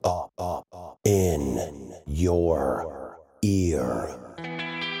in your ear.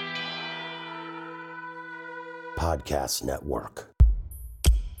 Podcast Network.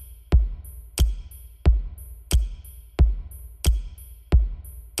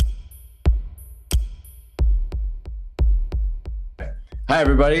 Hi,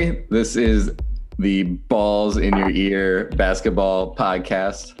 everybody. This is the Balls in Your Ear basketball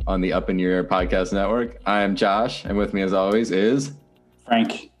podcast on the Up in Your Ear Podcast Network. I'm Josh, and with me, as always, is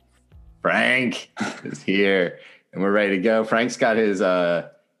Frank. Frank is here, and we're ready to go. Frank's got his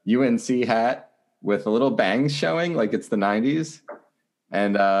UNC hat with a little bangs showing, like it's the 90s,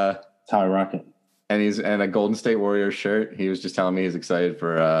 and That's how I rock it. and he's and a Golden State Warriors shirt. He was just telling me he's excited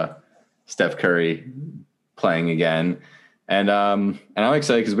for Steph Curry playing again. And I'm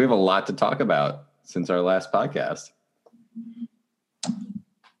excited because we have a lot to talk about since our last podcast.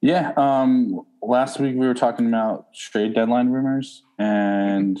 Yeah. Last week we were talking about trade deadline rumors,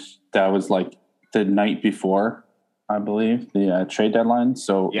 and that was like the night before, I believe, the trade deadline.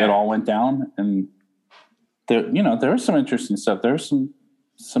 So It all went down, and there was some interesting stuff. There was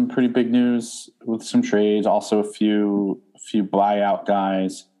some pretty big news with some trades. Also, a few buyout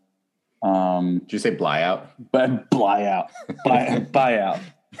guys. Did you say blyout? But buyout.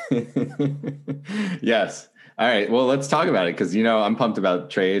 Yes. All right. Well, let's talk about it because, I'm pumped about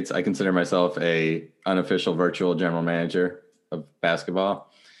trades. I consider myself a unofficial virtual general manager of basketball.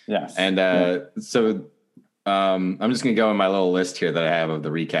 Yes. And so I'm just going to go in my little list here that I have of the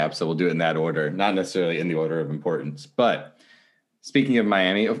recap. So we'll do it in that order, not necessarily in the order of importance. But speaking of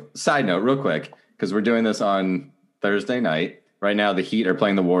Miami, side note real quick, because we're doing this on Thursday night. Right now, the Heat are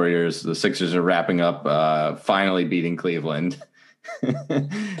playing the Warriors. The Sixers are wrapping up, finally beating Cleveland.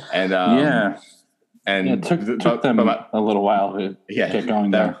 And it took them a little while to get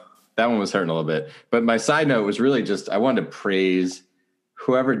going there. That one was hurting a little bit. But my side note was really just I wanted to praise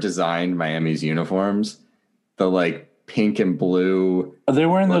whoever designed Miami's uniforms. The pink and blue. Are they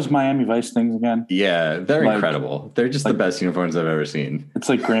wearing those Miami Vice things again? Yeah, they're incredible. They're just the best uniforms I've ever seen. It's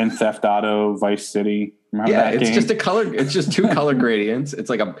like Grand Theft Auto, Vice City. Remember that it's game? just a color. It's just two color gradients. It's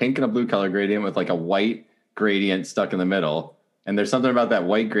like a pink and a blue color gradient with like a white gradient stuck in the middle. And there's something about that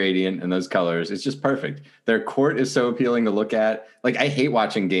white gradient and those colors. It's just perfect. Their court is so appealing to look at. Like, I hate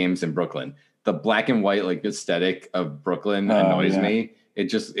watching games in Brooklyn. The black and white aesthetic of Brooklyn annoys me. It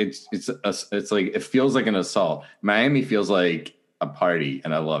just it's like it feels like an assault. Miami feels like a party,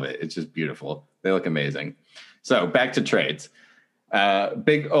 and I love it. It's just beautiful. They look amazing. So back to trades.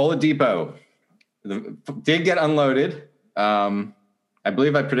 Big Oladipo did get unloaded. I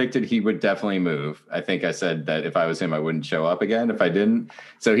believe I predicted he would definitely move. I think I said that if I was him, I wouldn't show up again if I didn't.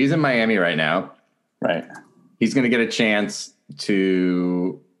 So he's in Miami right now. Right. He's going to get a chance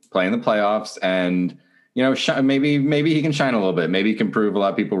to play in the playoffs and, maybe he can shine a little bit. Maybe he can prove a lot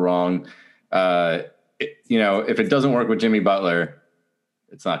of people wrong. If it doesn't work with Jimmy Butler,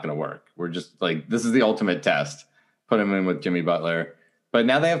 it's not going to work. We're just this is the ultimate test. Put him in with Jimmy Butler. But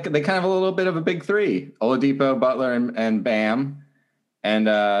now they kind of have a little bit of a big three: Oladipo, Butler, and Bam. And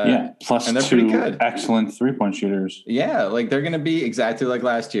plus and they're two pretty good. Excellent 3-point shooters. Yeah, they're going to be exactly like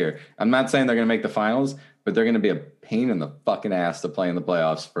last year. I'm not saying they're going to make the finals, but they're going to be a pain in the fucking ass to play in the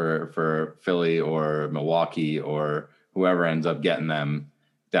playoffs for Philly or Milwaukee or whoever ends up getting them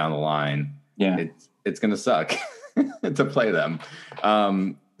down the line. Yeah, it's going to suck to play them.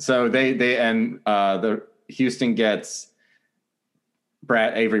 So the Houston gets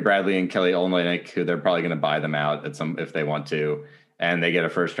Avery Bradley and Kelly Olynyk, who they're probably going to buy them out if they want to, and they get a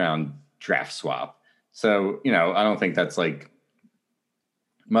first round draft swap. So, I don't think that's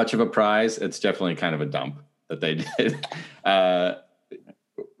much of a prize. It's definitely kind of a dump that they did.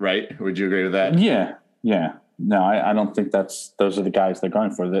 Right? Would you agree with that? Yeah. No, I don't think those are the guys they're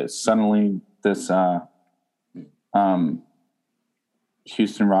going for. That suddenly this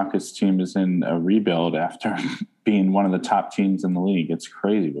Houston Rockets team is in a rebuild after being one of the top teams in the league. It's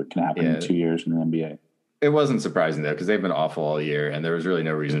crazy what can happen in 2 years in the NBA. It wasn't surprising, though, because they've been awful all year, and there was really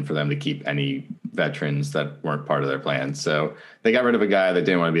no reason for them to keep any veterans that weren't part of their plan. So they got rid of a guy that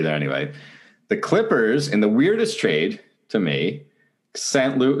didn't want to be there anyway. The Clippers, in the weirdest trade to me,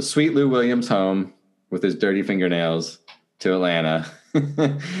 sent sweet Lou Williams home with his dirty fingernails to Atlanta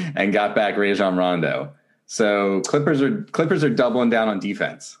and got back Rajon Rondo. So Clippers are doubling down on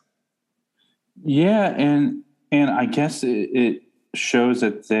defense. Yeah, and I guess it shows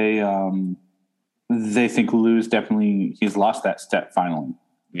that they think Lou's he's lost that step finally.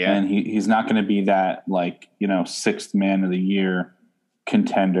 Yeah. And he's not going to be that sixth man of the year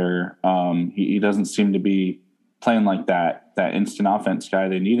contender. He doesn't seem to be playing like that instant offense guy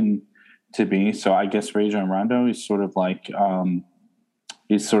they need him to be. So I guess Rajon Rondo is sort of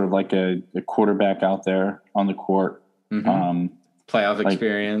He's sort of like a quarterback out there on the court. Mm-hmm. Playoff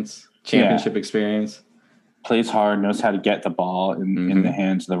experience, championship experience. Plays hard, knows how to get the ball in the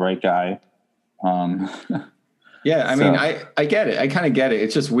hands of the right guy. Yeah, I mean, I get it. I kind of get it.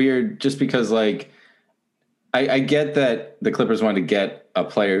 It's just weird just because, like, I get that the Clippers wanted to get a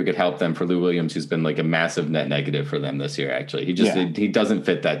player who could help them for Lou Williams, who's been like a massive net negative for them this year, actually. He doesn't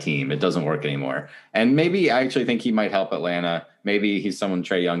fit that team. It doesn't work anymore. And maybe I actually think he might help Atlanta. Maybe he's someone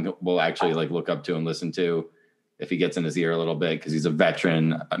Trae Young will actually like look up to and listen to if he gets in his ear a little bit because he's a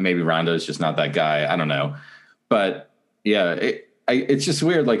veteran. Maybe Rondo's just not that guy. I don't know. But, yeah, it's just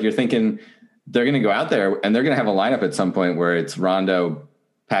weird. Like, you're thinking they're going to go out there and they're going to have a lineup at some point where it's Rondo,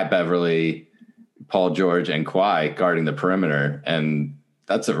 Pat Beverly, Paul George, and Kawhi guarding the perimeter. And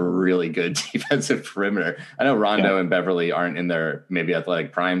that's a really good defensive perimeter. I know Rondo and Beverly aren't in their maybe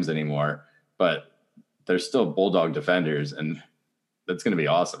athletic primes anymore, but they're still bulldog defenders, and that's going to be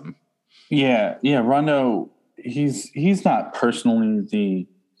awesome. Yeah. Rondo, he's not personally the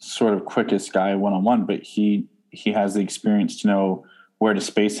sort of quickest guy one-on-one, but he has the experience to know where to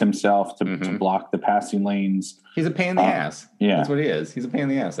space himself to block the passing lanes. He's a pain in the ass. Yeah. That's what he is. He's a pain in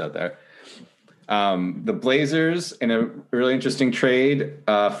the ass out there. The Blazers, in a really interesting trade,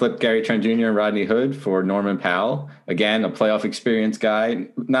 flipped Gary Trent Jr. and Rodney Hood for Norman Powell. Again, a playoff experience guy,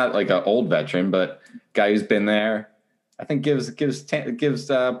 not like an old veteran, but guy who's been there. I think gives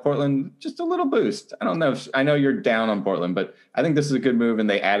Portland just a little boost. I don't know. I know you're down on Portland, but I think this is a good move, and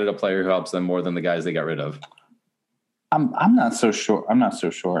they added a player who helps them more than the guys they got rid of. I'm not so sure.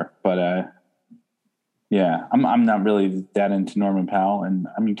 But yeah, I'm not really that into Norman Powell, and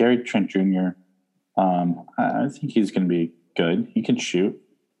I mean Gary Trent Jr. I think he's going to be good. He can shoot,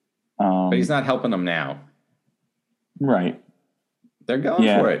 but he's not helping them now. Right? They're going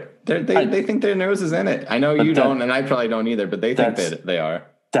for it. They think their nose is in it. I know you don't, and I probably don't either. But they think that they are.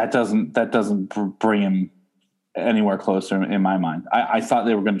 That doesn't bring him anywhere closer in my mind. I thought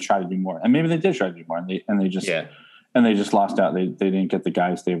they were going to try to do more, and maybe they did try to do more, and they just lost out. They didn't get the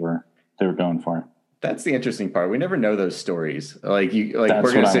guys they were going for. That's the interesting part. We never know those stories. We're going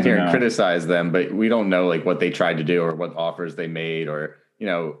to sit here and criticize them, but we don't know like what they tried to do or what offers they made, or, you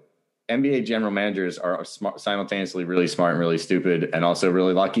know, NBA general managers are simultaneously really smart and really stupid, and also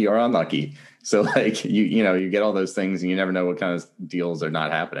really lucky or unlucky. So like, you get all those things and you never know what kind of deals are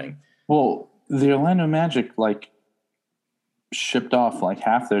not happening. Well, the Orlando Magic shipped off like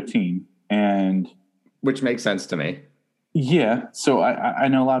half their team, and which makes sense to me. Yeah. So I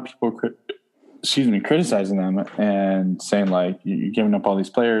know a lot of people criticizing them and saying like you're giving up all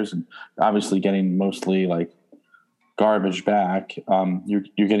these players and obviously getting mostly like garbage back. You're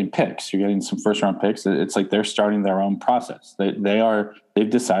getting picks. You're getting some first round picks. It's like they're starting their own process. They've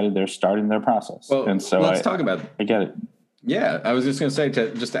decided they're starting their process. Well, and so let's talk about. I get it. Yeah, I was just going to say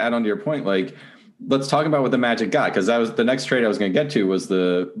to add on to your point, like let's talk about what the Magic got, because that was the next trade I was going to get to was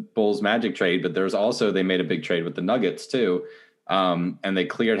the Bulls Magic trade, but there's also they made a big trade with the Nuggets too. And they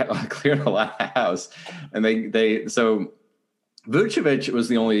cleared a lot of house, and so Vucevic was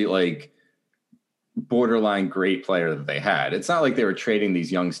the only like borderline great player that they had. It's not like they were trading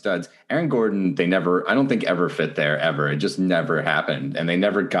these young studs. Aaron Gordon, I don't think ever fit there ever. It just never happened, and they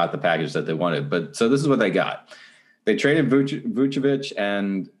never got the package that they wanted. But so this is what they got. They traded Vucevic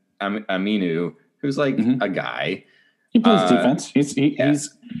and Aminu, who's like a guy. He plays defense.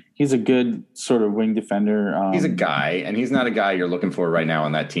 He's a good sort of wing defender. He's a guy, and he's not a guy you're looking for right now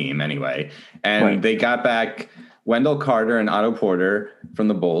on that team anyway. And They got back Wendell Carter and Otto Porter from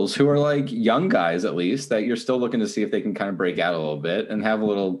the Bulls, who are like young guys at least that you're still looking to see if they can kind of break out a little bit and have a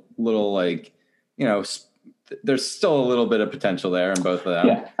little like, you know, there's still a little bit of potential there in both of them.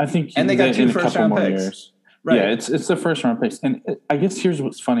 Yeah, I think. And they got 2 first-round picks. Years. Right. Yeah, it's the first-round picks, and I guess here's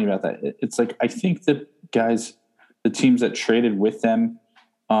what's funny about that. It's like I think that guys. The teams that traded with them,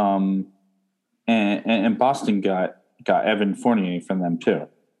 and Boston got Evan Fournier from them too,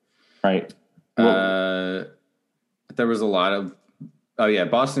 right? There was a lot of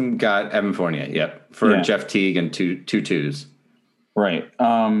Boston got Evan Fournier, for Jeff Teague and two twos, right?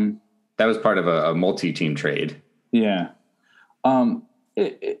 That was part of a multi-team trade. Yeah, I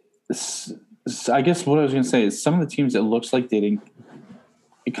guess what I was going to say is some of the teams it looks like they didn't.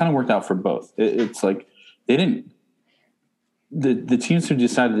 It kind of worked out for both. It's like they didn't. The teams who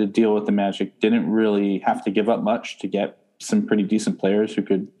decided to deal with the Magic didn't really have to give up much to get some pretty decent players who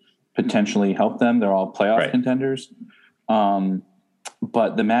could potentially help them. They're all playoff contenders.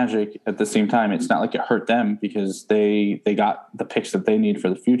 But the Magic, at the same time, it's not like it hurt them because they got the picks that they need for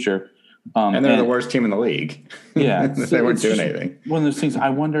the future. And they're the worst team in the league. Yeah. They weren't doing anything. One of those things, I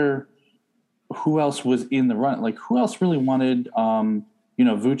wonder who else was in the run. Like, who else really wanted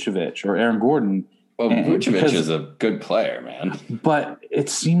Vucevic or Aaron Gordon. Well, Vucevic is a good player, man. But it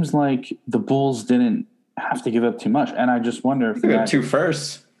seems like the Bulls didn't have to give up too much. And I just wonder if they got 2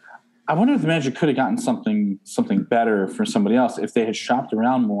 firsts. I wonder if the Magic could have gotten something better for somebody else if they had shopped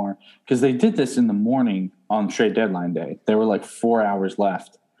around more, because they did this in the morning on trade deadline day. There were like 4 hours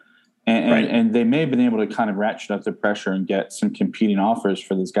left. And they may have been able to kind of ratchet up the pressure and get some competing offers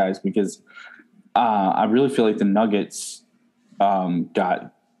for these guys, because I really feel like the Nuggets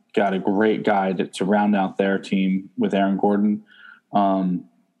got a great guy to round out their team with Aaron Gordon.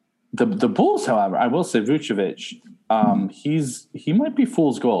 The Bulls, however, I will say Vucevic, he might be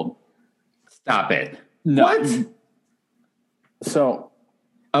fool's gold. Stop it. No. What? So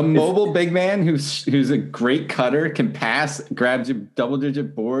a mobile big man who's a great cutter, can pass, grabs you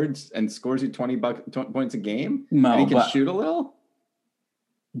double-digit boards, and scores you 20 points a game? No, and he can shoot a little?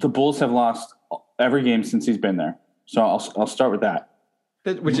 The Bulls have lost every game since he's been there. So I'll start with that.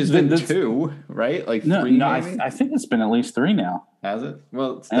 Which has been 2, right? Like 3? No, I think it's been at least 3 now. Has it?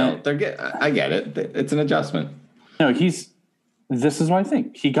 Well, still, I get it. It's an adjustment. No, this is what I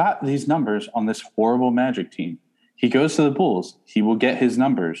think. He got these numbers on this horrible Magic team. He goes to the Bulls. He will get his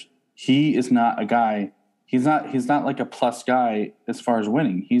numbers. He is not a guy. He's not like a plus guy as far as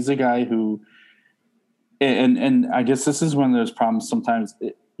winning. He's a guy who, and I guess this is one of those problems sometimes,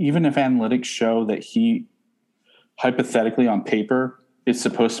 even if analytics show that he hypothetically on paper is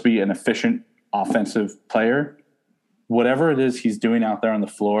supposed to be an efficient offensive player, whatever it is he's doing out there on the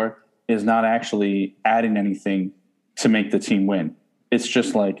floor is not actually adding anything to make the team win. It's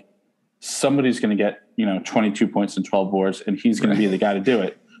just like somebody's going to get, 22 points and 12 boards, and he's going to be the guy to do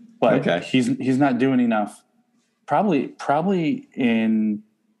it. But he's not doing enough. Probably in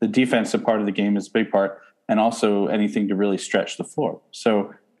the defensive part of the game is a big part, and also anything to really stretch the floor.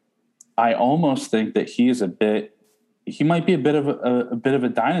 So I almost think that he might be a bit of a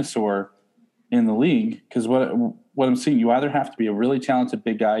dinosaur in the league, because what I'm seeing, you either have to be a really talented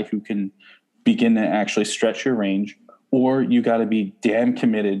big guy who can begin to actually stretch your range, or you got to be damn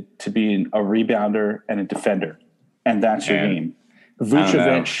committed to being a rebounder and a defender, and that's your game.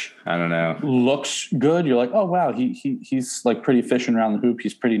 Vucevic, I don't know. Looks good. You're like, oh wow, he's like pretty efficient around the hoop.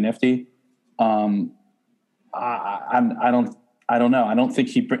 He's pretty nifty. I don't know. I don't think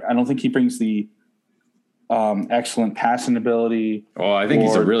he brings the excellent passing ability. Oh, I think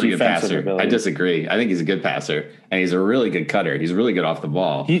he's a really good passer. Ability. I disagree. I think he's a good passer, and he's a really good cutter. He's really good off the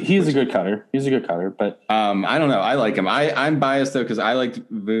ball. He's a good cutter. He's a good cutter, but I don't know. I like him. I'm biased though, because I liked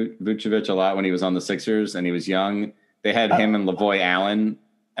Vucevic a lot when he was on the Sixers and he was young. They had him and Lavoy Allen,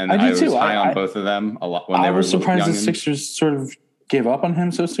 and I was high on both of them a lot when they were. I was surprised the youngins. Sixers sort of gave up on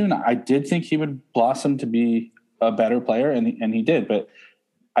him so soon. I did think he would blossom to be a better player, and he did. But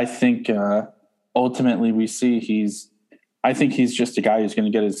I think ultimately we see I think he's just a guy who's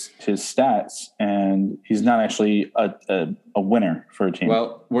going to get his stats, and he's not actually a winner for a team.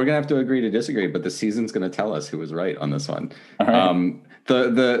 Well, we're going to have to agree to disagree, but the season's going to tell us who was right on this one. All right.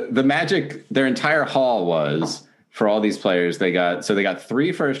 The Magic, their entire haul was for all these players. They got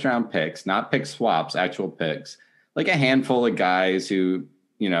 3 first-round picks, not pick swaps, actual picks, like a handful of guys who,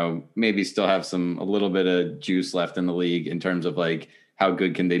 maybe still have a little bit of juice left in the league in terms of like how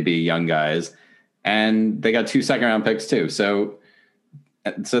good can they be, young guys. And they got 2 second-round picks too. So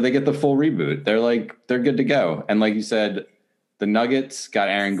they get the full reboot. They're good to go. And like you said, the Nuggets got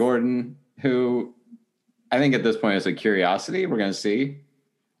Aaron Gordon, who I think at this point is a curiosity. We're going to see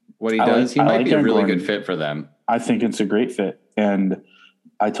what he does. He might be a really good fit for them. I think it's a great fit. And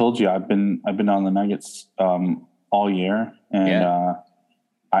I told you, I've been on the Nuggets all year. And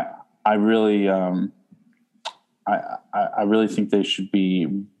I really I really think they should be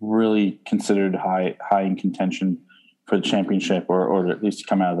really considered high in contention for the championship, or at least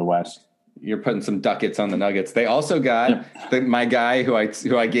come out of the West. You're putting some ducats on the Nuggets. They also got my guy who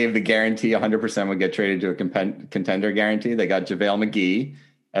I gave the guarantee 100% would get traded to a contender guarantee. They got JaVale McGee,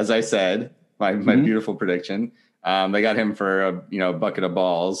 as I said, my beautiful prediction. They got him for a bucket of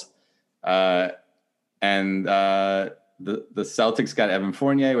balls, and the Celtics got Evan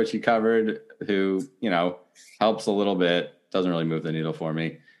Fournier, which he covered, who helps a little bit, doesn't really move the needle for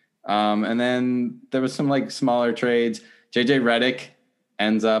me. And then there was some like smaller trades. JJ Redick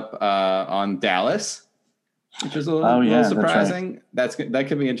ends up on Dallas, which is a little surprising. That's right. That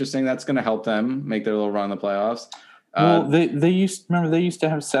could be interesting. That's going to help them make their little run in the playoffs. Well, they used to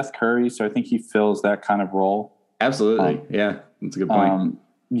have Seth Curry, so I think he fills that kind of role. Absolutely, yeah, that's a good point.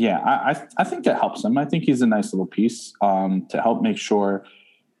 I think that helps them. I think he's a nice little piece to help make sure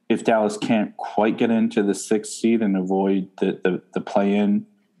if Dallas can't quite get into the 6th seed and avoid the play-in,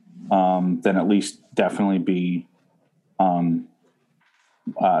 then at least definitely be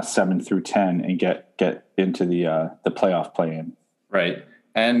 7 through 10 and get into the playoff play-in. Right.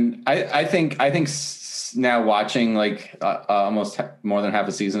 And I think now watching like almost more than half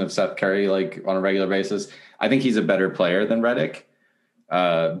a season of Seth Curry, like on a regular basis, I think he's a better player than Redick.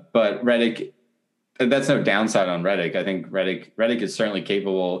 But Redick, that's no downside on Redick. I think Redick is certainly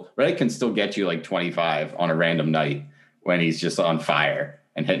capable. Redick can still get you like 25 on a random night when he's just on fire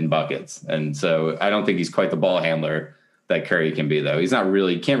and hitting buckets. And so I don't think he's quite the ball handler that Curry can be, though. He's not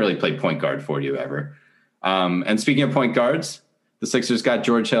really, can't really play point guard for you ever. And speaking of point guards, the Sixers got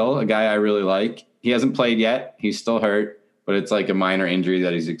George Hill, a guy I really like. He hasn't played yet. He's still hurt, but it's like a minor injury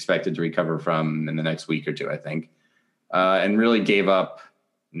that he's expected to recover from in the next week or two, I think. And really gave up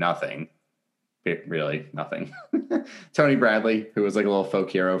nothing. Really nothing. Tony Bradley, who was like a little folk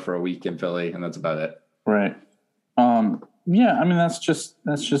hero for a week in Philly, and that's about it. Right. Yeah, I mean that's just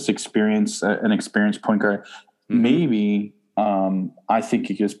experience, an experienced point guard. Mm-hmm. Maybe I think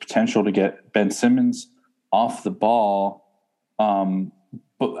he has potential to get Ben Simmons off the ball.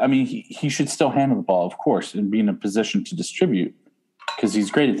 But I mean, he should still handle the ball, of course, and be in a position to distribute because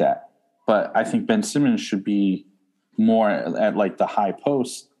he's great at that. But I think Ben Simmons should be more at like the high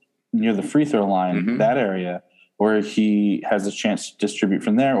post near the free throw line, that area where he has a chance to distribute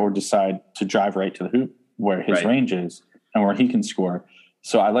from there or decide to drive right to the hoop where his range is and where he can score.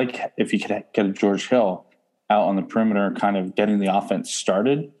 So I like if he could get a George Hill out on the perimeter, kind of getting the offense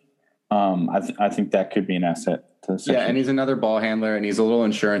started. I think that could be an asset to the Sixers. Yeah, and he's another ball handler, and he's a little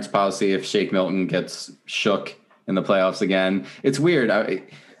insurance policy if Shake Milton gets shook in the playoffs again. It's weird.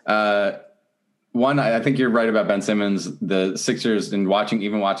 I think you're right about Ben Simmons. The Sixers, and watching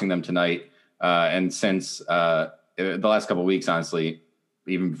them tonight, and since the last couple of weeks, honestly,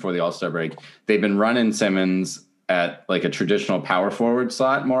 even before the All-Star break, they've been running Simmons at like a traditional power forward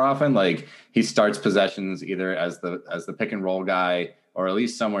slot more often. Like he starts possessions either as the pick and roll guy or at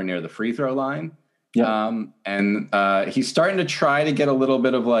least somewhere near the free throw line. Yeah. And he's starting to try to get a little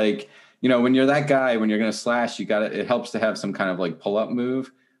bit of like, when you're that guy, when you're going to slash, it helps to have some kind of like pull up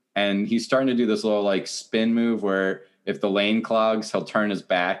move. And he's starting to do this little like spin move where if the lane clogs, he'll turn his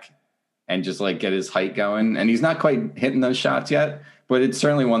back and just like get his height going. And he's not quite hitting those shots yet, but it's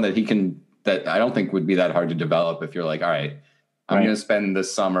certainly one that I don't think would be that hard to develop if you're like, all right, I'm going to spend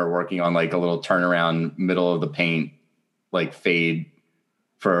this summer working on like a little turnaround middle of the paint, like fade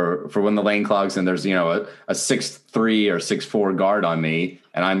for when the lane clogs and there's, a 6'3" or 6'4" guard on me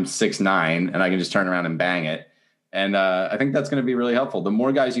and I'm 6'9" and I can just turn around and bang it. And I think that's going to be really helpful. The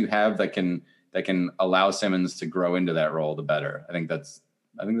more guys you have that can allow Simmons to grow into that role, the better. I think that's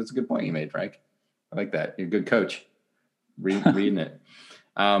a good point you made, Frank. I like that. You're a good coach. Reading it.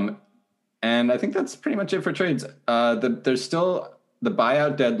 And I think that's pretty much it for trades. There's still the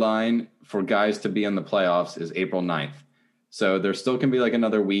buyout deadline for guys to be in the playoffs is April 9th. So there still can be like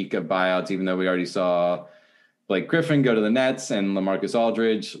another week of buyouts, even though we already saw Blake Griffin go to the Nets and LaMarcus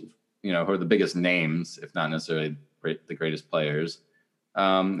Aldridge, who are the biggest names, if not necessarily the greatest players.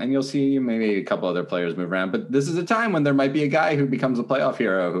 And you'll see maybe a couple other players move around. But this is a time when there might be a guy who becomes a playoff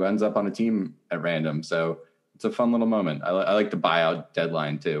hero who ends up on a team at random. So it's a fun little moment. I like the buyout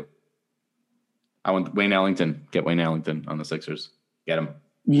deadline too. I want Wayne Ellington. Get Wayne Ellington on the Sixers. Get him.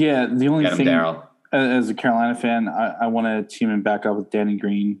 Yeah, the only thing, Daryl. As a Carolina fan, I want to team him back up with Danny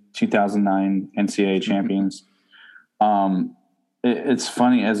Green, 2009 NCAA champions. It's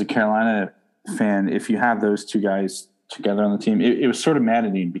funny, as a Carolina fan, if you have those two guys together on the team, it was sort of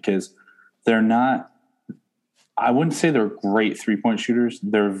maddening because they're not – I wouldn't say they're great three-point shooters.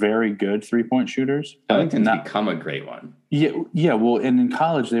 They're very good three-point shooters. Ellington's become a great one. Yeah. Well, and in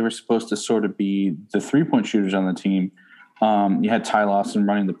college, they were supposed to sort of be the three-point shooters on the team. You had Ty Lawson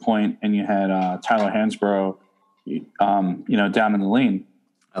running the point, and you had Tyler Hansbrough, down in the lane.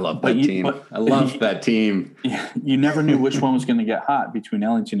 I love that team. I love that team. You never knew which one was going to get hot between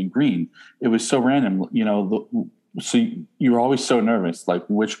Ellington and Green. It was so random, so you were always so nervous, like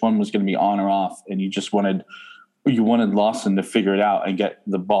which one was going to be on or off, and you wanted Lawson to figure it out and get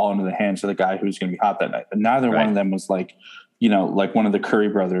the ball into the hands of the guy who was going to be hot that night. But neither one of them was like one of the Curry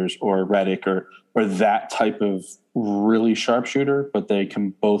brothers or Redick or that type of really sharpshooter, but they can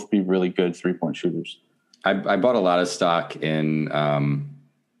both be really good three-point shooters. I bought a lot of stock in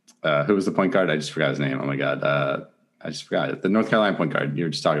who was the point guard? I just forgot his name. Oh my God. I just forgot it. The North Carolina point guard you were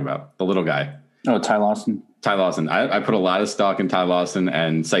just talking about, the little guy. Oh, Ty Lawson. I put a lot of stock in Ty Lawson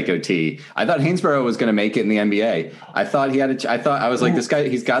and Psycho T. I thought Hansbrough was going to make it in the NBA. I was like, this guy,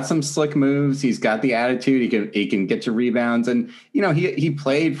 he's got some slick moves. He's got the attitude. He can get to rebounds. And, he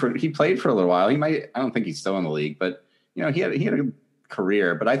played for a little while. I don't think he's still in the league, but he had a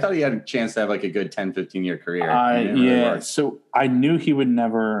career, but I thought he had a chance to have like a good 10, 15-year career. So I knew he would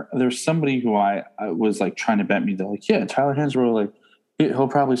never. There's somebody who I was like trying to bet me. They're like, yeah, Tyler Hansbrough, like he'll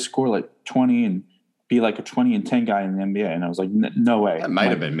probably score like 20 and be like a 20-10 guy in the NBA. And I was like, no way. That might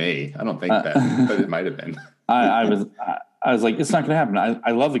have been me. I don't think that, but it might have been. I was like, it's not going to happen.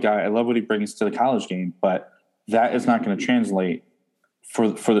 I love the guy. I love what he brings to the college game, but that is not going to translate for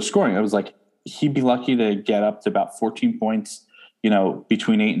the scoring. I was like, he'd be lucky to get up to about 14 points,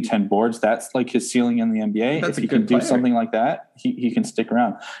 between 8 and 10 boards. That's like his ceiling in the NBA. That's if he can do something like that, he can stick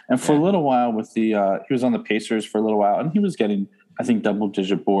around. And for a little while with he was on the Pacers for a little while, and he was getting, I think,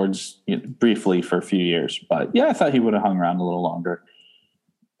 double-digit boards briefly for a few years. But yeah, I thought he would have hung around a little longer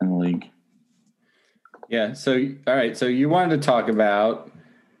in the league. Yeah. So, all right. So you wanted to talk about,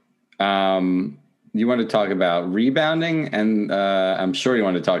 rebounding, and I'm sure you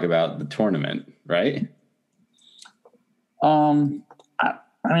want to talk about the tournament, right? I mean,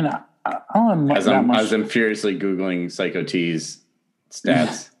 I don't have as I'm furiously Googling Psycho T's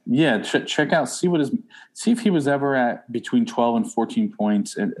stats. Yeah, check out, see if he was ever at between 12 and 14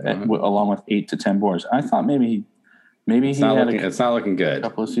 points, along with 8 to 10 boards. I thought maybe it's not looking good. It's not looking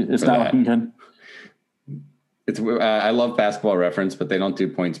good. It's I love Basketball Reference, but they don't do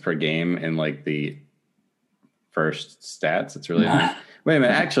points per game in like the first stats. It's really annoying. Wait a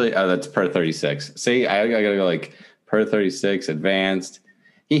minute, actually, that's per 36. See, I gotta go like per 36 advanced.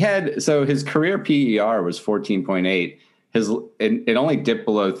 His career PER was 14.8. It only dipped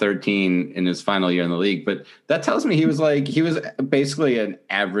below 13 in his final year in the league, but that tells me he was basically an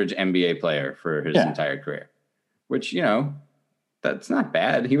average NBA player for his entire career, which, that's not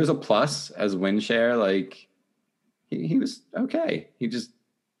bad. He was a plus as win share. Like he was okay. He just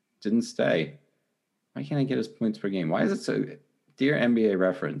didn't stay. Why can't I get his points per game? Why is it so? Dear NBA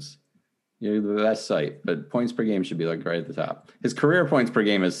Reference, you're the best site, but points per game should be like right at the top. His career points per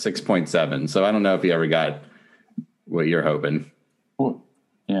game is 6.7. So I don't know if he ever got what you're hoping. Well,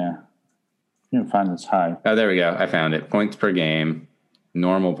 yeah. You can find this high. Oh, there we go. I found it. Points per game,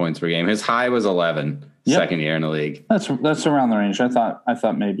 normal points per game. His high was 11, second year in the league. That's around the range. I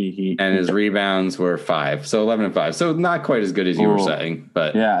thought maybe and his rebounds were 5. So 11 and 5. So not quite as good as you were saying,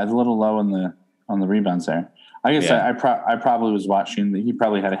 but yeah, it's a little low on the rebounds there. I guess I probably was watching. He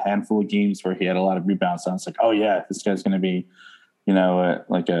probably had a handful of games where he had a lot of rebounds. So I was like, oh yeah, this guy's going to be,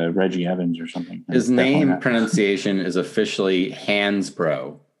 like a Reggie Evans or something. His name pronunciation is officially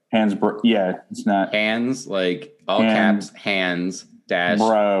Hansbrough. Hansbrough. Yeah, it's not hands, like all caps, hands dash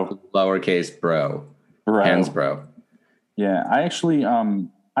bro, lowercase bro. Hansbrough. Yeah, I actually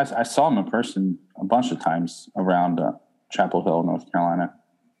I saw him in person a bunch of times around Chapel Hill, North Carolina.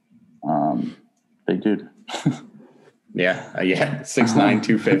 Big dude. Yeah, 6'9",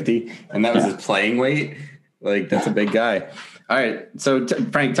 250, and that was his playing weight. Like that's a big guy. All right, so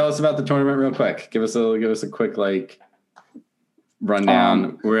Frank, tell us about the tournament real quick. Give us a quick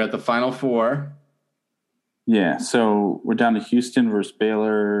rundown. We're at the Final Four. Yeah, so we're down to Houston versus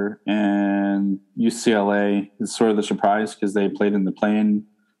Baylor, and UCLA is sort of the surprise because they played in the play-in,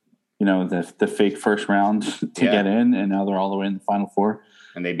 the fake first round to get in, and now they're all the way in the Final Four.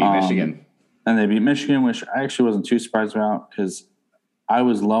 And they beat Michigan. And they beat Michigan, which I actually wasn't too surprised about because I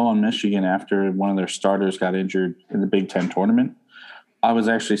was low on Michigan after one of their starters got injured in the Big Ten tournament. I was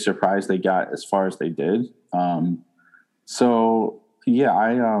actually surprised they got as far as they did. I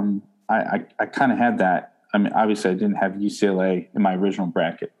kind of had that. I mean, obviously I didn't have UCLA in my original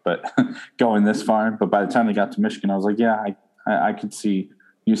bracket, but going this far. But by the time they got to Michigan, I was like, yeah, I could see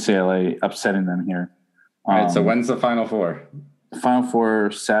UCLA upsetting them here. All right, so when's the Final Four? The Final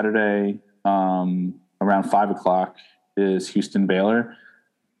Four Saturday around 5:00 is Houston Baylor.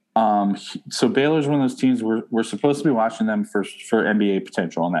 So Baylor's one of those teams we're supposed to be watching them for NBA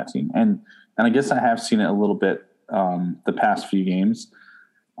potential on that team, and I guess I have seen it a little bit the past few games.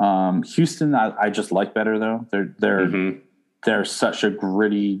 Houston, I just like better though. They're such a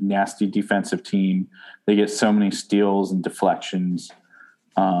gritty, nasty defensive team. They get so many steals and deflections.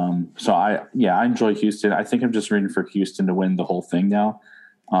 So I enjoy Houston. I think I'm just rooting for Houston to win the whole thing now.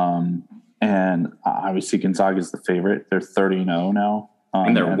 And obviously Gonzaga is the favorite. They're 30-0 now.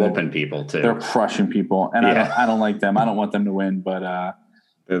 And they're whooping people too. They're crushing people. And I don't like them. I don't want them to win, but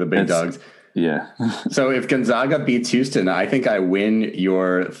they're the big dogs. Yeah. So if Gonzaga beats Houston, I think I win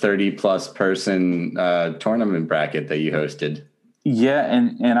your 30-plus person tournament bracket that you hosted. Yeah,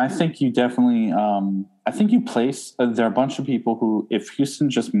 and I think you definitely I think you place there are a bunch of people who, if Houston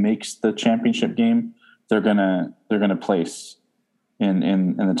just makes the championship game, they're gonna place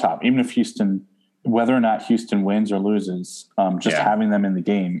in the top. Even if Houston whether or not Houston wins or loses, just having them in the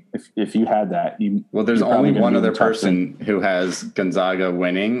game. If you had that, there's only one other person who has Gonzaga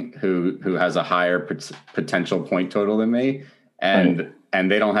winning who has a higher potential point total than me, and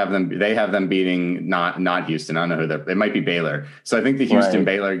they don't have them. They have them beating not Houston. I don't know who they're. It might be Baylor. So I think the Houston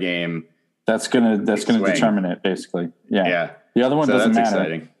Baylor game that's gonna determine it basically. Yeah. The other one doesn't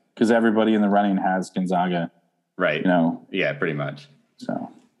matter because everybody in the running has Gonzaga. Right. Yeah, pretty much.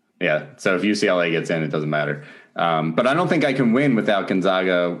 So. Yeah, so if UCLA gets in, it doesn't matter. But I don't think I can win without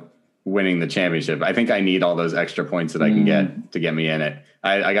Gonzaga winning the championship. I think I need all those extra points that I can get to get me in it.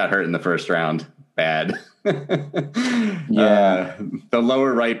 I got hurt in the first round. Bad. The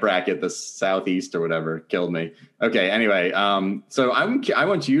lower right bracket, the southeast or whatever, killed me. Okay, anyway, so I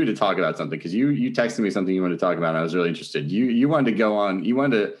want you to talk about something because you texted me something you wanted to talk about, and I was really interested. You wanted to go on. You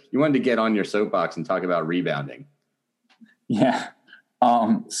wanted to get on your soapbox and talk about rebounding. Yeah.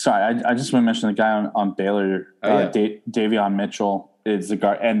 Sorry, I just want to mention the guy on Baylor, Davion Mitchell is the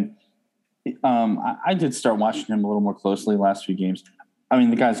guard. And I did start watching him a little more closely the last few games. I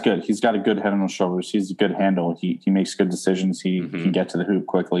mean, the guy's good. He's got a good head on his shoulders. He's a good handle. He makes good decisions. He can get to the hoop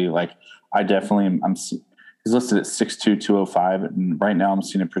quickly. Like I definitely am. He's listed at 6'2", 205. And right now I'm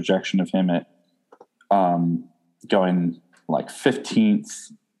seeing a projection of him at going like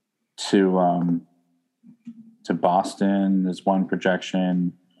 15th to Boston is one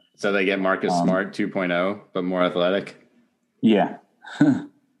projection. So they get Marcus Smart 2.0, but more athletic. Yeah.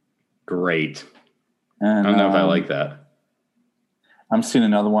 Great. And, I don't know if I like that. I'm seeing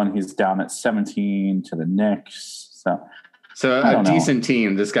another one. He's down at 17 to the Knicks. So a decent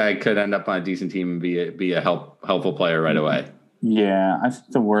team. This guy could end up on a decent team and be a helpful player right away. Yeah, I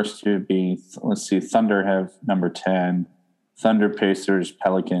think the worst would be, let's see, Thunder have number 10, Thunder, Pacers,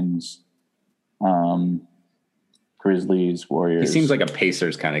 Pelicans, Grizzlies, Warriors. He seems like a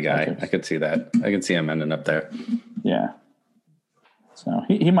Pacers kind of guy. I could see that. I could see him ending up there. Yeah. So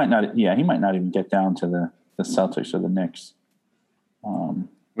he might not. Yeah, he might not even get down to the Celtics or the Knicks.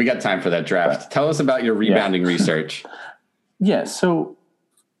 We got time for that draft. Tell us about your rebounding research. Yeah. So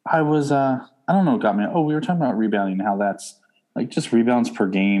I was. I don't know what got me. We were talking about rebounding and how that's like just rebounds per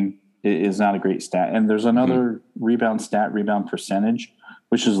game is not a great stat. And there's another rebound stat, rebound percentage,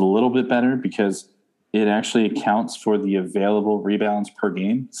 which is a little bit better because it actually accounts for the available rebounds per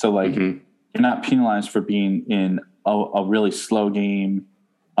game. So like you're not penalized for being in a really slow game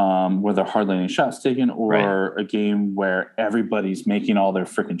where there are hardly any shots taken or a game where everybody's making all their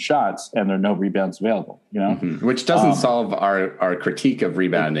freaking shots and there are no rebounds available, Which doesn't solve our critique of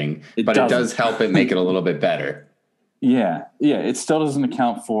rebounding, but it does help it make it a little bit better. Yeah. Yeah. It still doesn't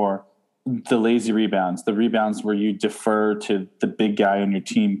account for the lazy rebounds, the rebounds where you defer to the big guy on your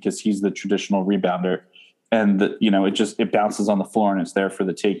team because he's the traditional rebounder, and it bounces on the floor and it's there for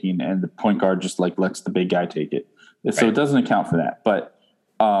the taking, and the point guard just like lets the big guy take it. So it doesn't account for that. But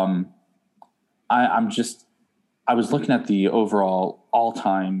I was looking at the overall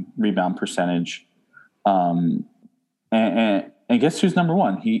all-time rebound percentage, and guess who's number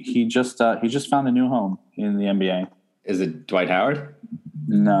one? He just found a new home in the NBA. Is it Dwight Howard?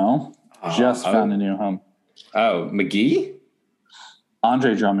 No. Found a new home. Oh, McGee?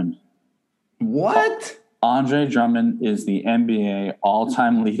 Andre Drummond. What? Andre Drummond is the NBA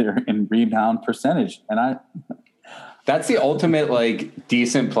all-time leader in rebound percentage. And that's the ultimate, like,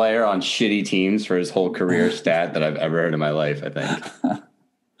 decent player on shitty teams for his whole career stat that I've ever heard in my life, I think.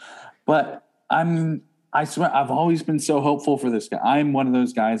 But I swear, I've always been so hopeful for this guy. I'm one of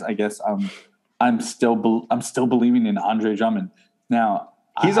those guys, I guess. I'm still believing in Andre Drummond. Now,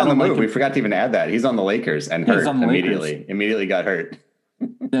 he's on the move. We forgot to even add that. He's on the Lakers and hurt immediately. Immediately got hurt.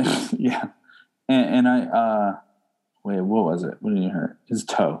 Yeah. And I wait, what was it? What did he hurt? His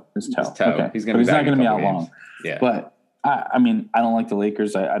toe. Okay. He's not going to be out long. Yeah. But I mean, I don't like the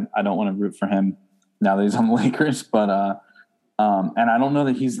Lakers. I don't want to root for him now that he's on the Lakers. But and I don't know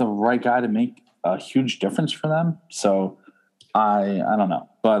that he's the right guy to make a huge difference for them. So I don't know.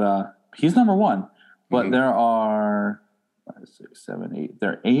 But he's number one. But there are 5, 6, 7, 8. There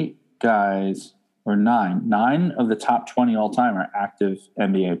are 8 guys, or 9. 9 of the top 20 all time are active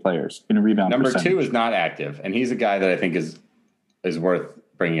NBA players in a rebound percentage. Number 2 is not active, and he's a guy that I think is worth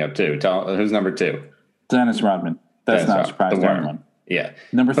bringing up too. Who's number 2? Dennis Rodman. That's not a surprise to anyone. Yeah.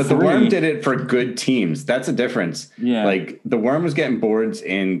 Number 3. But the Worm did it for good teams. That's a difference. Yeah. Like the Worm was getting boards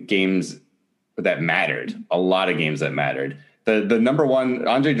in games that mattered. A lot of games that mattered. The number 1,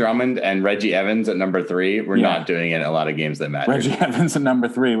 Andre Drummond and Reggie Evans at number 3 were not doing it in a lot of games that mattered. Reggie Evans at number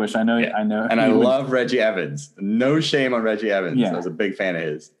 3, which I know. And I love Reggie Evans. No shame on Reggie Evans. Yeah. I was a big fan of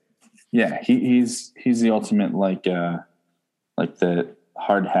his. Yeah, he's the ultimate like the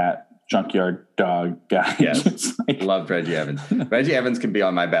hard hat junkyard dog guy. Yes, loved Reggie Evans. Reggie Evans can be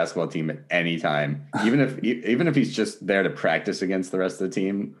on my basketball team at any time, even if he's just there to practice against the rest of the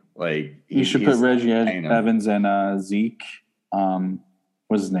team. Like you should put Reggie Evans and Zeke.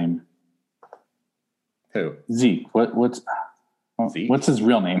 What's his name? Who? Zeke. What's Zeke? What's his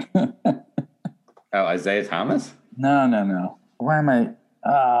real name? Oh, Isaiah Thomas? No. Why am I?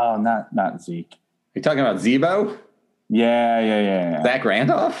 Oh, not Zeke. You talking about Zebo? Yeah. Zach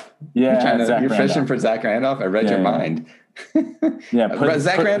Randolph? Yeah, you're fishing for Zach Randolph? I read your mind. Yeah,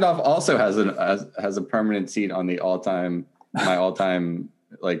 Zach Randolph also has a permanent seat on the my all-time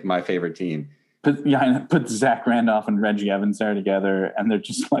like my favorite team. Put Zach Randolph and Reggie Evans there together, and they're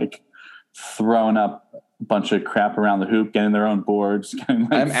just like throwing up a bunch of crap around the hoop, getting their own boards, getting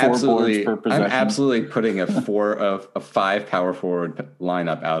like 4 boards per possession. I'm absolutely putting a 5 power forward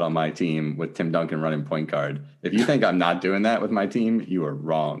lineup out on my team with Tim Duncan running point guard. If you think I'm not doing that with my team, you are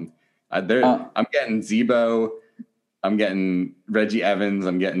wrong. I'm getting Zebo, I'm getting Reggie Evans,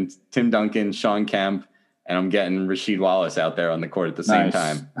 I'm getting Tim Duncan, Sean Kemp, and I'm getting Rasheed Wallace out there on the court at the same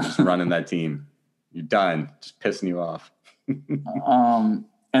time, just running that team. You're done. Just pissing you off. And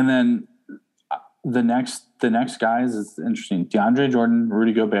then the next guys is interesting. DeAndre Jordan,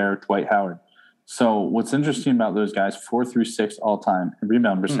 Rudy Gobert, Dwight Howard. So what's interesting about those guys, 4 through 6 all time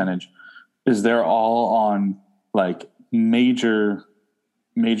rebound percentage, is they're all on like major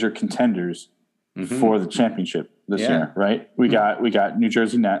contenders for the championship this year, right? We got New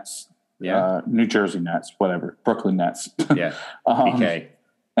Jersey Nets, whatever, Brooklyn Nets. Yeah. PK.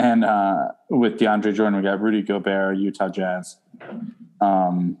 And with DeAndre Jordan, we got Rudy Gobert, Utah Jazz.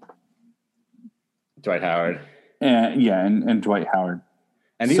 Dwight Howard. And Dwight Howard.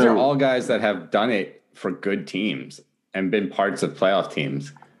 And these are all guys that have done it for good teams and been parts of playoff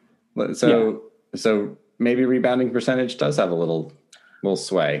teams. So maybe rebounding percentage does have a little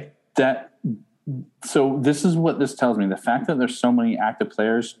sway. So this is what this tells me. The fact that there's so many active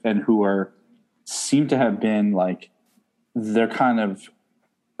players and who seem to have been like, they're kind of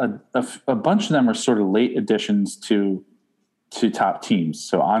a bunch of them are sort of late additions to top teams.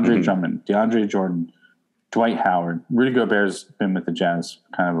 So Andre Drummond, DeAndre Jordan, Dwight Howard, Rudy Gobert's been with the Jazz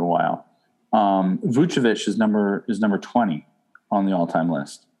kind of a while. Vucevic is number 20 on the all-time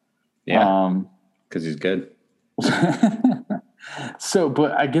list. Yeah, because he's good. So,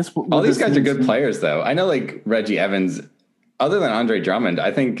 but I guess all these guys are good players, though. I know, like Reggie Evans. Other than Andre Drummond,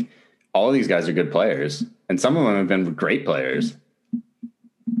 I think all of these guys are good players, and some of them have been great players.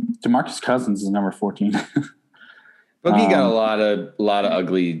 DeMarcus Cousins is number 14. Boogie got a lot of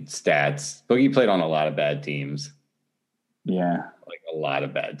ugly stats. Boogie played on a lot of bad teams. Yeah, like a lot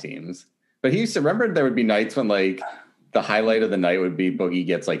of bad teams. But he used to remember there would be nights when like the highlight of the night would be Boogie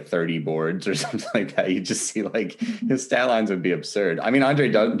gets like 30 boards or something like that. You just see like his stat lines would be absurd. I mean,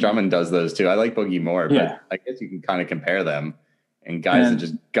 Andre Drummond does those too. I like Boogie more, but I guess you can kind of compare them. And guys that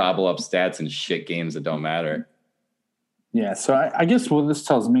just gobble up stats in shit games that don't matter. Yeah, so I guess what this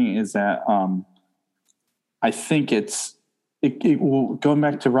tells me is that I think going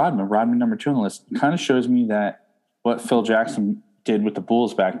back to Rodman number 2 on the list, kind of shows me that what Phil Jackson did with the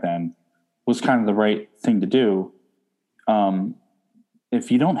Bulls back then was kind of the right thing to do.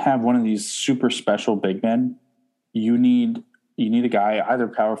 If you don't have one of these super special big men, you need a guy, either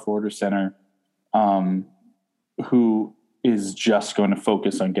power forward or center, who is just going to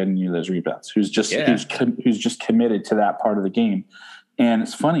focus on getting you those rebounds, who's just committed to that part of the game. And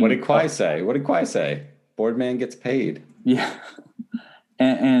it's funny. What did Kawhi say? Boardman gets paid. Yeah.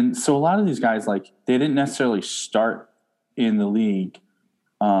 And so a lot of these guys, like, they didn't necessarily start in the league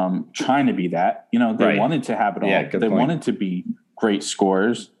trying to be that. You know, they wanted to have it all. Yeah, they wanted to be great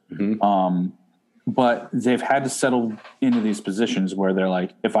scorers. But they've had to settle into these positions where they're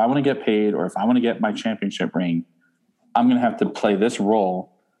like, if I want to get paid or if I want to get my championship ring, I'm going to have to play this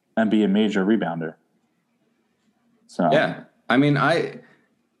role and be a major rebounder. So I mean,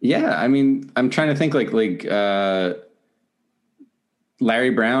 I'm trying to think like Larry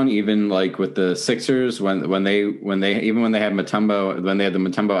Brown, even like with the Sixers, when they had Mutombo, when they had the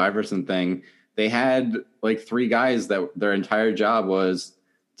Mutombo Iverson thing, they had like 3 guys that their entire job was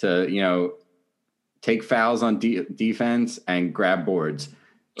to, you know, take fouls on defense and grab boards.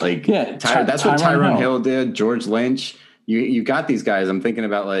 Like that's what Tyrone Hill did. George Lynch. You got these guys. I'm thinking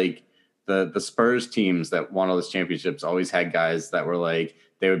about like the Spurs teams that won all those championships always had guys that were like,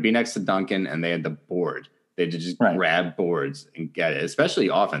 they would be next to Duncan and they had the board. They just grab boards and get it, especially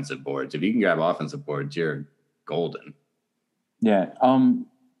offensive boards. If you can grab offensive boards, you're golden. Yeah.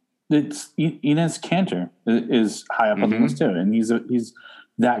 It's Enes Kanter is high up on the list too. And he's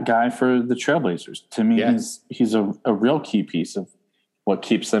that guy for the Trailblazers. To me, he's a real key piece of what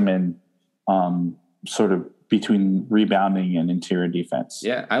keeps them in sort of between rebounding and interior defense.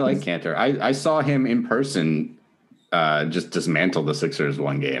 Yeah, I like Kanter. I saw him in person just dismantle the Sixers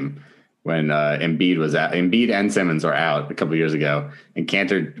one game when Embiid and Simmons are out a couple years ago, and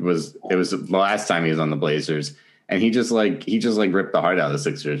Kanter was the last time he was on the Blazers, and he just ripped the heart out of the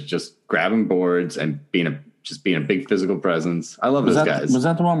Sixers, just grabbing boards and being a big physical presence. I love those guys. Was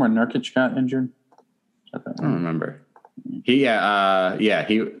that the one where Nurkic got injured? I don't remember. He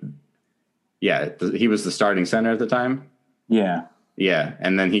was the starting center at the time. Yeah. Yeah.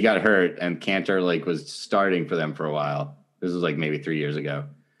 And then he got hurt, and Kanter was starting for them for a while. This was maybe 3 years ago.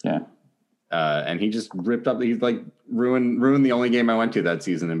 Yeah. And he just ripped up. He ruined the only game I went to that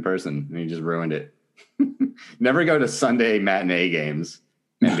season in person, and he just ruined it. Never go to Sunday matinee games,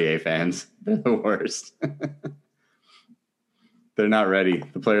 NBA fans. They're the worst. They're not ready.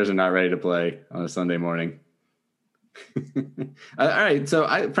 The players are not ready to play on a Sunday morning. All right. So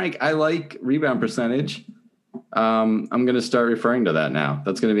Frank, I like rebound percentage. I'm going to start referring to that now.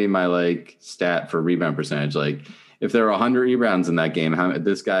 That's going to be my stat for rebound percentage. If there were 100 rebounds in that game,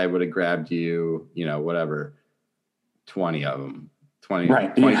 this guy would have grabbed you, 20 of them,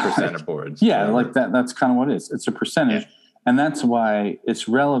 20% of boards. Yeah. Whatever. That's kind of what it is. It's a percentage. Yeah. And that's why it's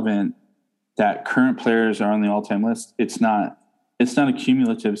relevant that current players are on the all-time list. It's not a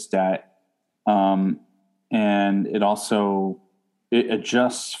cumulative stat. And it also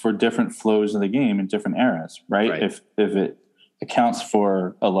adjusts for different flows of the game in different eras, right? If it accounts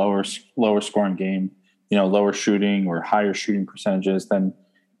for a lower scoring game, lower shooting or higher shooting percentages, then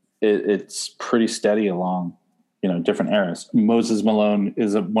it's pretty steady along, different eras. Moses Malone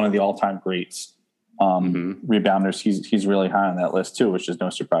is one of the all-time greats rebounders. He's really high on that list too, which is no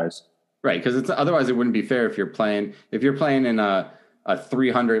surprise. Right, because otherwise it wouldn't be fair if you're playing in a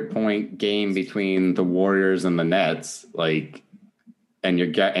 300-point game between the Warriors and the Nets, and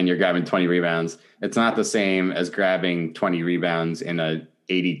you're grabbing 20 rebounds. It's not the same as grabbing 20 rebounds in a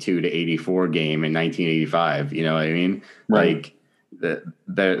 82-84 game in 1985. You know what I mean? Right.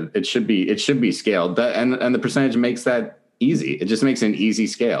 It should be scaled. And the percentage makes that easy. It just makes an easy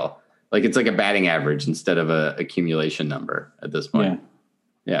scale. It's like a batting average instead of a accumulation number at this point.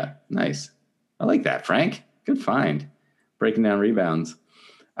 Yeah, nice. I like that, Frank. Good find. Breaking down rebounds.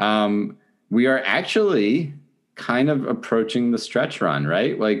 We are actually kind of approaching the stretch run,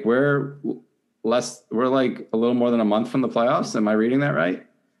 right? We're a little more than a month from the playoffs. Am I reading that right?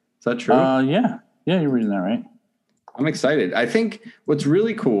 Is that true? Yeah, you're reading that right. I'm excited. I think what's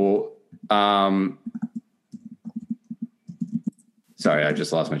really cool. Sorry, I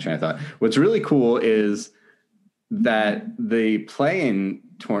just lost my train of thought. What's really cool is that the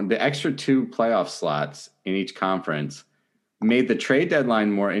the extra 2 playoff slots in each conference made the trade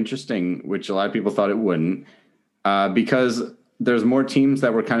deadline more interesting, which a lot of people thought it wouldn't, because there's more teams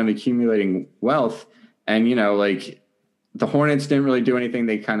that were kind of accumulating wealth. And, the Hornets didn't really do anything.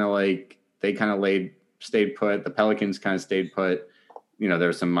 They kind of stayed put. The Pelicans kind of stayed put. There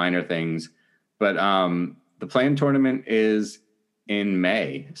were some minor things, but the play-in tournament is in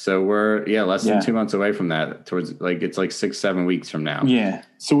May. So we're less than 2 months away from that. Towards it's 6-7 weeks from now. Yeah.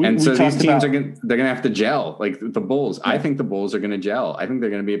 So these teams they're gonna have to gel. The Bulls. Yeah. I think the Bulls are gonna gel. I think they're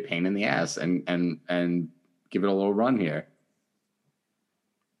gonna be a pain in the ass and give it a little run here.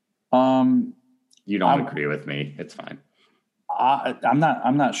 You don't agree with me. It's fine. I'm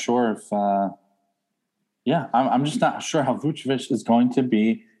not sure if I'm just not sure how Vucevic is going to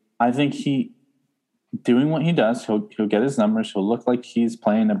be. I think doing what he does, he'll get his numbers. He'll look like he's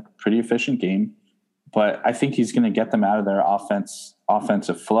playing a pretty efficient game, but I think he's going to get them out of their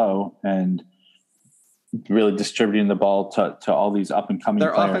offensive flow and really distributing the ball to all these up and coming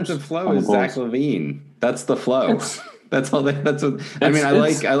players. Their offensive flow is Zach LaVine. That's the flow. That's all. That's what I mean. I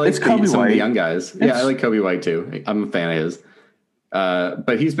like some of the young guys. Yeah, I like Kobe White too. I'm a fan of his,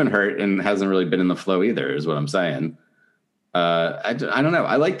 but he's been hurt and hasn't really been in the flow either. Is what I'm saying. I don't know.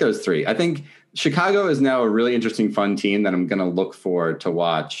 I like those 3. I think Chicago is now a really interesting, fun team that I'm going to look for to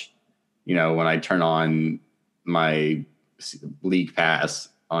watch, when I turn on my league pass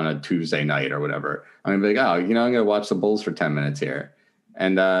on a Tuesday night or whatever. I'm going to be like, I'm going to watch the Bulls for 10 minutes here.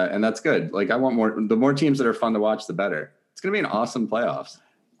 And that's good. I want more, the more teams that are fun to watch, the better. It's going to be an awesome playoffs.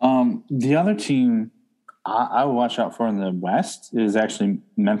 The other team I would watch out for in the West is actually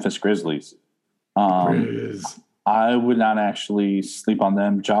Memphis Grizzlies. I would not actually sleep on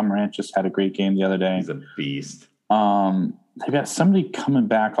them. John Morant just had a great game the other day. He's a beast. They've got somebody coming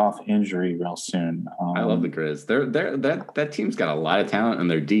back off injury real soon. I love the Grizz. That team's got a lot of talent and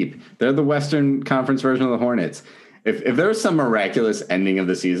they're deep. They're the Western Conference version of the Hornets. If there was some miraculous ending of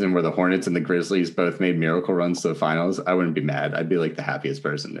the season where the Hornets and the Grizzlies both made miracle runs to the finals, I wouldn't be mad. I'd be like the happiest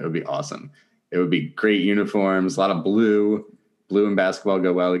person. It would be awesome. It would be great uniforms, a lot of blue. Blue and basketball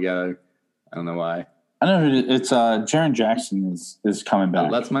go well together. I don't know why. I know it's Jaren Jackson is coming back.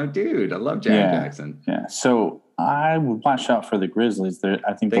 Oh, that's my dude. I love Jaren Jackson. Yeah. So I would watch out for the Grizzlies.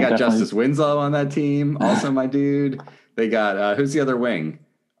 I think they got Justice Winslow on that team. Also my dude. They got who's the other wing?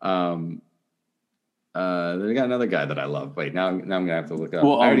 They got another guy that I love. Wait, now I'm gonna have to look up.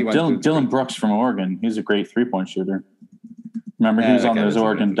 Well, Dylan Brooks from Oregon. He's a great 3-point shooter. Remember, he was on those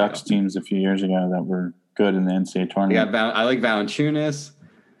Oregon Ducks teams a few years ago that were good in the NCAA tournament. I like Valanciunas.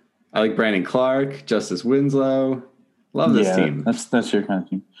 I like Brandon Clark, Justice Winslow. Love this team. That's your kind of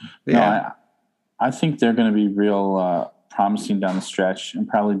team. Yeah, no, I think they're going to be real promising down the stretch and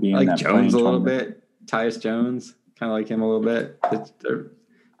probably be in like that Jones a little bit. Tyus Jones, kind of like him a little bit.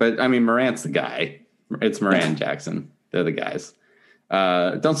 But I mean, Morant's the guy. It's Morant Jackson. They're the guys.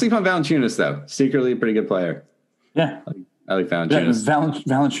 Don't sleep on Valanciunas though. Secretly a pretty good player. Yeah. I like Valanciunas.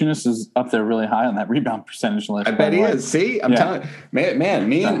 Valanciunas is up there really high on that rebound percentage list. I bet he is. See, I'm telling you, man,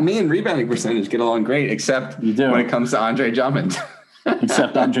 me and rebounding percentage get along great, except when it comes to Andre Drummond.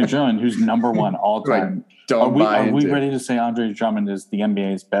 Except Andre Drummond, who's number one all time. Are we ready to say Andre Drummond is the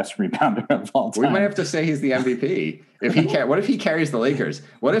NBA's best rebounder of all time? We might have to say he's the MVP. What if he carries the Lakers?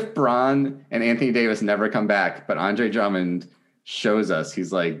 What if Bron and Anthony Davis never come back, but Andre Drummond shows us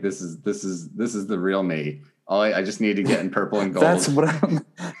he's like, this is the real me. I just need to get in purple and gold. That's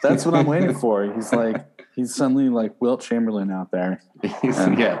what I'm waiting for. He's suddenly like Wilt Chamberlain out there.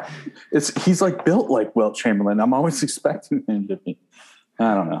 He's like built like Wilt Chamberlain. I'm always expecting him to be.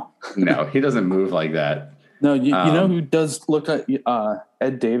 I don't know. No, he doesn't move like that. No, you know who does look like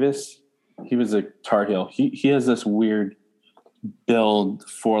Ed Davis? He was a Tar Heel. He has this weird build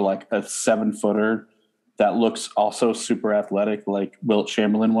for like a 7-footer that looks also super athletic, like Wilt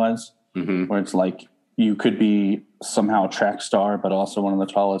Chamberlain was, where it's like you could be somehow a track star, but also one of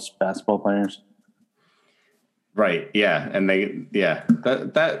the tallest basketball players. Right. Yeah. And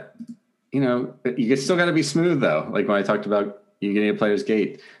that you still got to be smooth though. Like when I talked about you getting a player's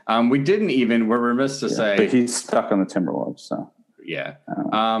gait, we're remiss to say, but he's stuck on the Timberwolves. So yeah.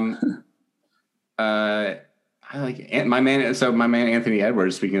 I like my man Anthony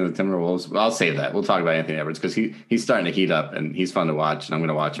Edwards. Speaking of the Timberwolves, I'll save that. We'll talk about Anthony Edwards because he's starting to heat up and he's fun to watch. And I'm going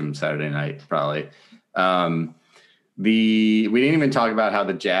to watch him Saturday night probably. We didn't even talk about how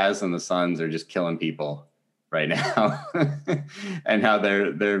the Jazz and the Suns are just killing people right now, and how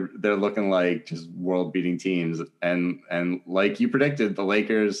they're looking like just world beating teams. And like you predicted, the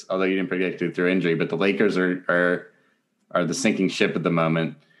Lakers, although you didn't predict it through injury, but the Lakers are the sinking ship at the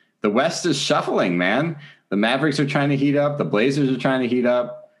moment. The West is shuffling, man. The Mavericks are trying to heat up. The Blazers are trying to heat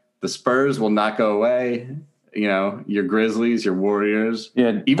up. The Spurs will not go away. You know, your Grizzlies, your Warriors,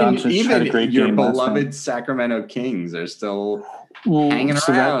 even your beloved Sacramento Kings are still hanging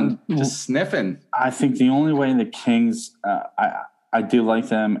around, just sniffing. I think the only way the Kings, I do like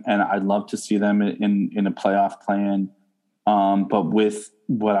them, and I'd love to see them in a playoff play-in. But with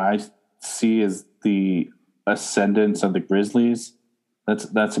what I see as the ascendance of the Grizzlies,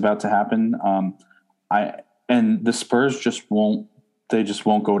 that's about to happen. And the Spurs just won't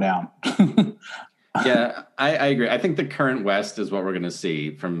go down. Yeah, I agree. I think the current West is what we're going to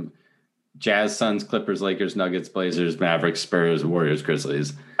see from Jazz, Suns, Clippers, Lakers, Nuggets, Blazers, Mavericks, Spurs, Warriors,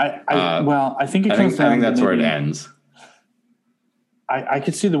 Grizzlies. I think that's where it ends. I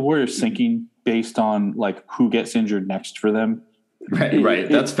could see the Warriors sinking based on like who gets injured next for them. Right.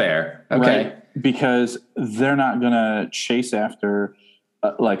 That's fair. Okay. Right? Because they're not going to chase after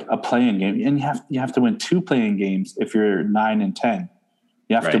like a play-in game, and you have to win 2 play-in games if you're 9-10.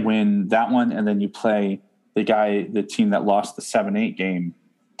 You have to win that one, and then you play the team that lost the 7-8 game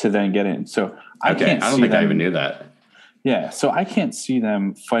to then get in. So I don't think I even knew that. Yeah, so I can't see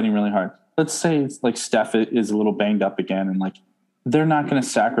them fighting really hard. Let's say it's like Steph is a little banged up again, and like they're not going to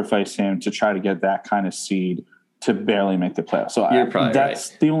sacrifice him to try to get that kind of seed to barely make the playoffs. So that's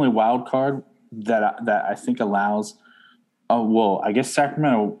the only wild card that I think allows. Oh, well, I guess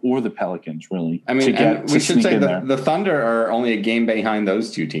Sacramento or the Pelicans, really. I mean, we should say the Thunder are only a game behind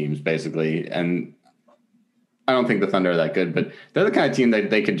those two teams, basically. And I don't think the Thunder are that good, but they're the kind of team that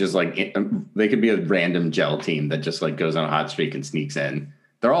they could just like, they could be a random gel team that just like goes on a hot streak and sneaks in.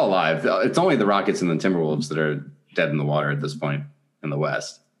 They're all alive. It's only the Rockets and the Timberwolves that are dead in the water at this point in the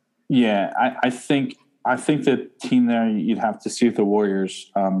West. Yeah, I think the team there, you'd have to see if the Warriors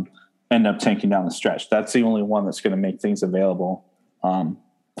end up tanking down the stretch. That's the only one that's going to make things available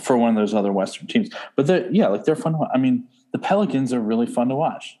for one of those other Western teams. But they're fun to watch. I mean, the Pelicans are really fun to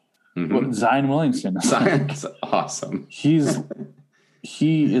watch. Zion Williamson. Zion's awesome. He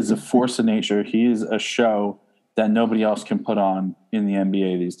is a force of nature. He is a show that nobody else can put on in the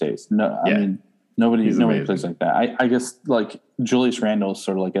NBA these days. No, I mean nobody plays like that. I guess like Julius Randle is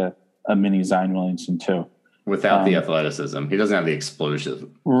sort of like a mini Zion Williamson too. Without the athleticism, he doesn't have the explosiveness.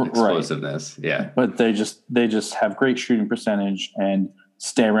 Right. Yeah, but they just have great shooting percentage and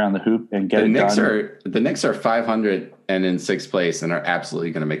stay around the hoop and get it done. The Knicks are 500 and in 6th place and are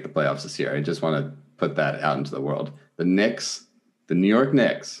absolutely going to make the playoffs this year. I just want to put that out into the world. The New York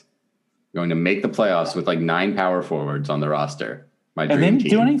Knicks, going to make the playoffs with like 9 power forwards on the roster. And they didn't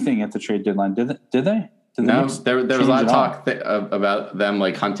do anything at the trade deadline, did they? No, there was a lot of talk about them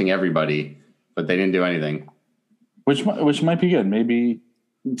like hunting everybody, but they didn't do anything. Which might be good. Maybe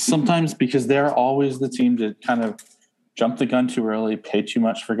sometimes because they're always the team to kind of jump the gun too early, pay too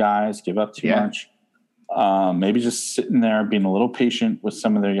much for guys, give up too much. Maybe just sitting there being a little patient with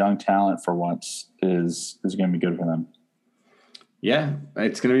some of their young talent for once is going to be good for them. Yeah,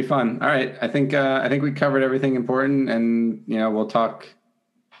 it's going to be fun. All right, I think we covered everything important, and we'll talk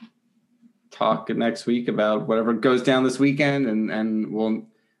next week about whatever goes down this weekend, and will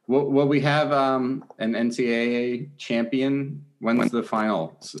we have an NCAA champion? When's the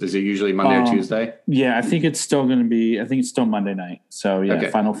final? Is it usually Monday or Tuesday? Yeah, I think it's still going to be. I think it's still Monday night. So yeah,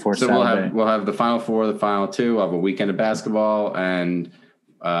 okay. Final Four. So Saturday. we'll have the Final Four, the Final Two. We'll have a weekend of basketball, and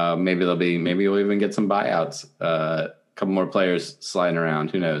maybe we'll even get some buyouts. A couple more players sliding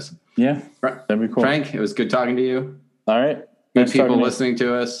around. Who knows? Yeah, that'd be cool. Frank, it was good talking to you. All right, good people listening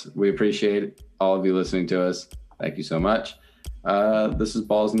to us. We appreciate all of you listening to us. Thank you so much. This is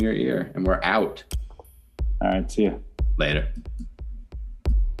Balls in Your Ear, and we're out. All right, see you later.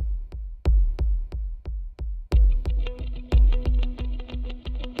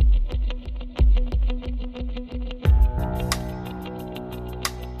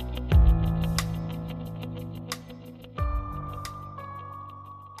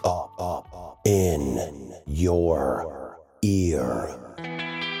 Up in your ear.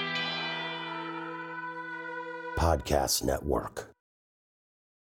 Podcast Network.